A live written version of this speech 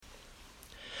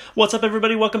What's up,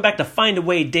 everybody? Welcome back to Find a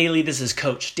Way Daily. This is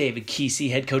Coach David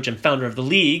Kesey, head coach and founder of the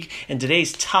league. And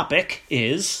today's topic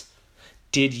is,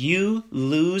 did you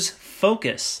lose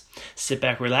focus? Sit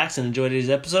back, relax, and enjoy today's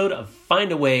episode of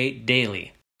Find a Way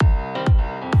Daily.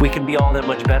 We can be all that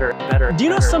much better. Do you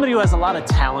know somebody who has a lot of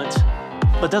talent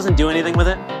but doesn't do anything with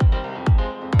it?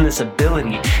 This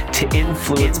ability to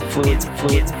influence,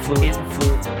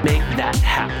 make that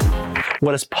happen.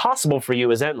 What is possible for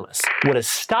you is endless. What is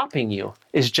stopping you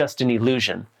is just an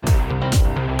illusion.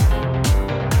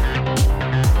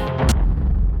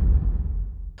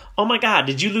 Oh my God,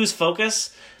 did you lose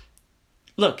focus?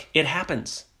 Look, it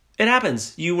happens. It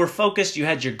happens. You were focused, you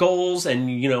had your goals,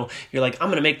 and you're like, I'm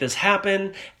going to make this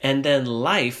happen. And then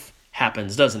life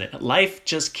happens, doesn't it? Life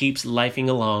just keeps lifing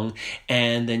along,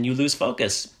 and then you lose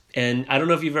focus. And I don't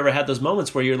know if you've ever had those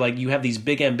moments where you're like, you have these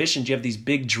big ambitions, you have these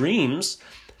big dreams,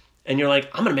 and you're like,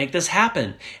 I'm going to make this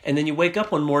happen. And then you wake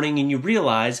up one morning and you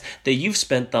realize that you've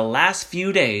spent the last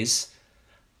few days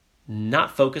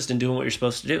not focused and doing what you're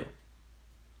supposed to do.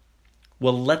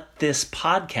 Well, let this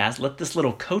podcast, let this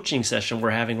little coaching session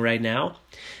we're having right now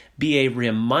be a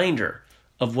reminder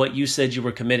of what you said you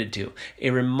were committed to, a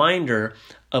reminder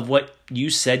of what you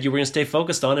said you were going to stay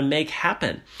focused on and make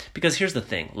happen. Because here's the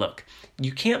thing, look,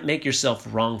 you can't make yourself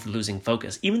wrong for losing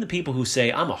focus. Even the people who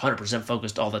say, I'm 100%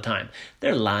 focused all the time,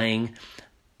 they're lying.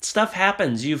 Stuff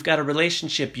happens. You've got a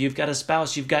relationship, you've got a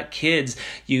spouse, you've got kids,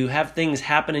 you have things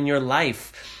happen in your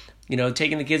life.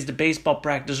 Taking the kids to baseball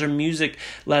practice or music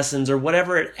lessons or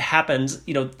whatever it happens,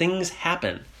 things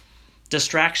happen.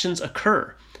 Distractions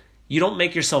occur. You don't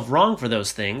make yourself wrong for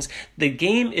those things. The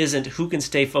game isn't who can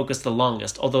stay focused the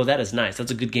longest, although that is nice.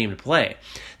 That's a good game to play.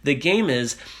 The game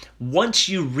is, once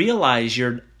you realize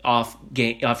you're off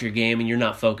your game and you're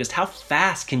not focused, how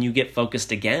fast can you get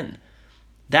focused again?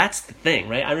 That's the thing,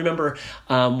 right? I remember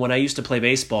when I used to play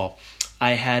baseball,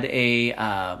 I had a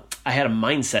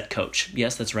mindset coach.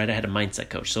 Yes, that's right. I had a mindset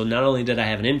coach. So not only did I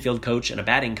have an infield coach and a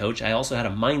batting coach, I also had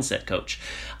a mindset coach.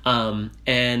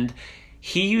 And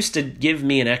he used to give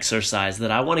me an exercise that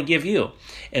I want to give you.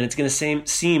 And it's going to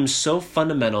seem so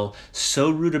fundamental, so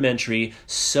rudimentary,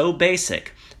 so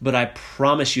basic, but I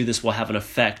promise you this will have an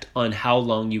effect on how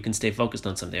long you can stay focused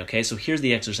on something, okay? So here's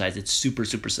the exercise. It's super,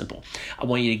 super simple. I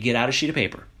want you to get out a sheet of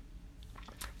paper.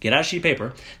 Get out a sheet of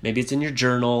paper. Maybe it's in your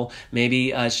journal. Maybe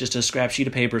it's just a scrap sheet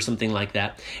of paper, something like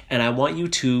that. And I want you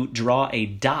to draw a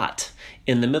dot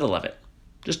in the middle of it.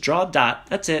 Just draw a dot.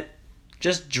 That's it.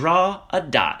 Just draw a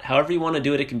dot. However you want to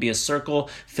do it. It can be a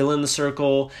circle, fill in the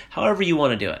circle, however you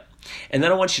want to do it. And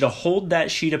then I want you to hold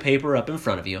that sheet of paper up in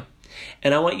front of you.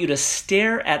 And I want you to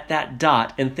stare at that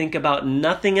dot and think about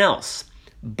nothing else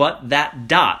but that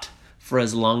dot for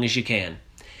as long as you can.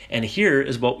 And here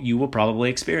is what you will probably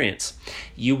experience.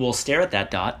 You will stare at that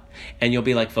dot and you'll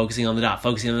be like focusing on the dot,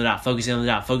 focusing on the dot, focusing on the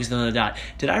dot, focusing on the dot.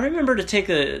 Did I remember to take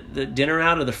the dinner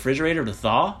out of the refrigerator to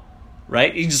thaw?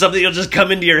 Right? Something will just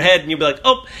come into your head and you'll be like,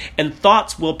 oh, and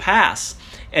thoughts will pass.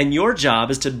 And your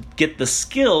job is to get the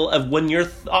skill of when your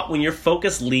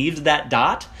focus leaves that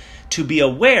dot, to be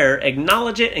aware,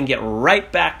 acknowledge it, and get right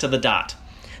back to the dot.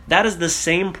 That is the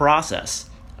same process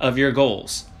of your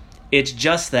goals. It's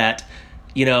just that,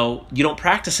 you don't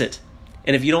practice it.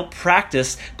 And if you don't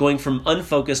practice going from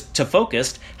unfocused to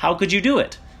focused, how could you do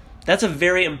it? That's a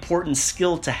very important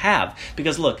skill to have.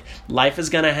 Because look, life is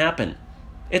going to happen.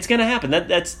 It's going to happen.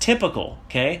 That's typical,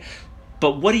 okay?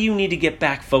 But what do you need to get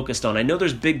back focused on? I know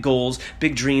there's big goals,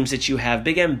 big dreams that you have,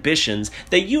 big ambitions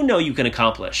that you can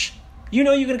accomplish. You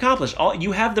can accomplish.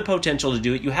 You have the potential to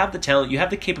do it. You have the talent. You have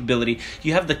the capability.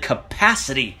 You have the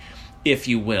capacity, if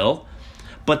you will.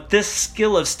 But this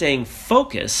skill of staying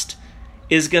focused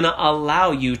is going to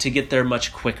allow you to get there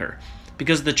much quicker.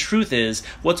 Because the truth is,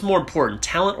 what's more important,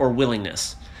 talent or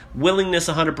willingness? Willingness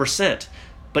 100%.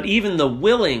 But even the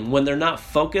willing, when they're not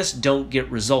focused, don't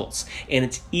get results. And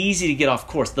it's easy to get off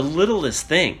course. The littlest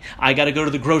thing, I got to go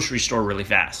to the grocery store really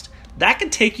fast. That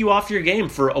could take you off your game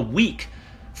for a week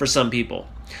for some people.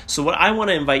 So what I want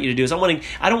to invite you to do is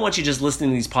I don't want you just listening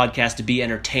to these podcasts to be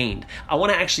entertained. I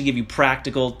want to actually give you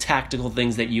practical, tactical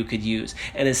things that you could use.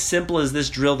 And as simple as this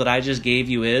drill that I just gave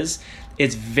you is,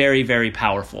 it's very, very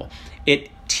powerful. It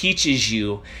teaches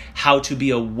you how to be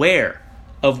aware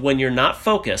of when you're not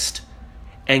focused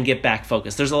and get back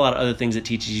focused. There's a lot of other things it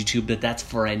teaches you too, but that's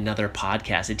for another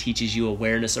podcast. It teaches you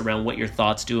awareness around what your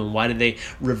thoughts do and why do they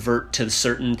revert to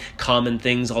certain common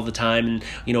things all the time,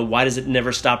 and why does it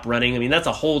never stop running? I mean, that's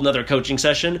a whole nother coaching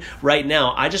session. Right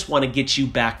now, I just want to get you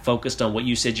back focused on what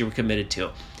you said you were committed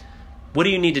to. What do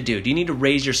you need to do? Do you need to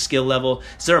raise your skill level?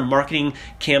 Is there a marketing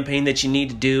campaign that you need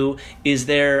to do? Is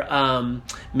there,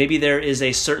 maybe there is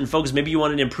a certain focus. Maybe you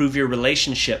wanted to improve your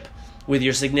relationship with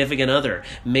your significant other.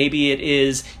 Maybe it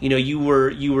is,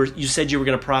 you said you were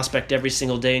going to prospect every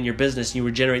single day in your business and you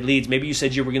would generate leads. Maybe you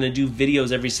said you were going to do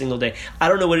videos every single day. I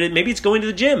don't know what it is. Maybe it's going to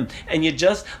the gym and you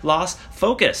just lost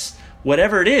focus.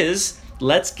 Whatever it is,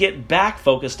 let's get back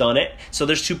focused on it. So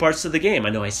there's two parts to the game.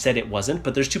 I know I said it wasn't,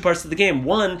 but there's two parts to the game.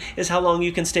 One is how long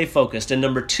you can stay focused. And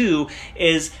number two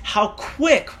is how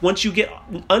quick, once you get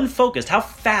unfocused, how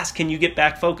fast can you get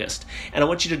back focused? And I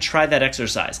want you to try that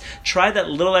exercise. Try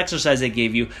that little exercise I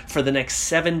gave you for the next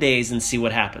 7 days and see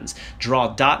what happens.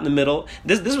 Draw a dot in the middle.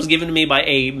 This was given to me by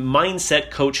a mindset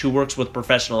coach who works with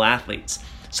professional athletes.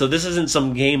 So this isn't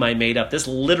some game I made up. This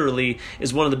literally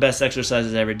is one of the best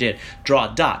exercises I ever did.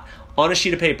 Draw a dot on a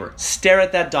sheet of paper. Stare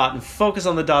at that dot and focus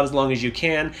on the dot as long as you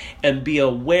can, and be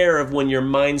aware of when your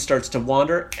mind starts to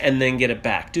wander, and then get it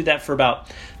back. Do that for about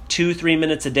 2-3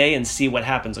 minutes a day and see what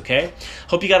happens, okay?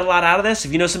 Hope you got a lot out of this.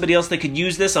 If you know somebody else that could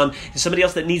use this, somebody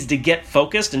else that needs to get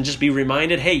focused and just be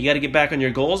reminded, hey, you got to get back on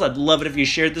your goals, I'd love it if you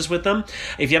shared this with them.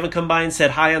 If you haven't come by and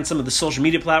said hi on some of the social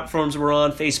media platforms we're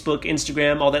on, Facebook,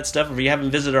 Instagram, all that stuff, if you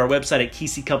haven't visited our website at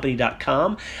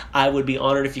KeySeaCompany.com, I would be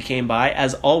honored if you came by.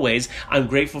 As always, I'm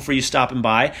grateful for you stopping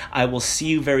by. I will see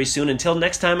you very soon. Until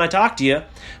next time I talk to you,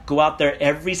 go out there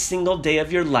every single day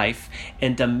of your life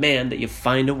and demand that you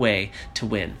find a way to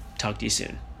win. Talk to you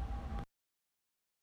soon.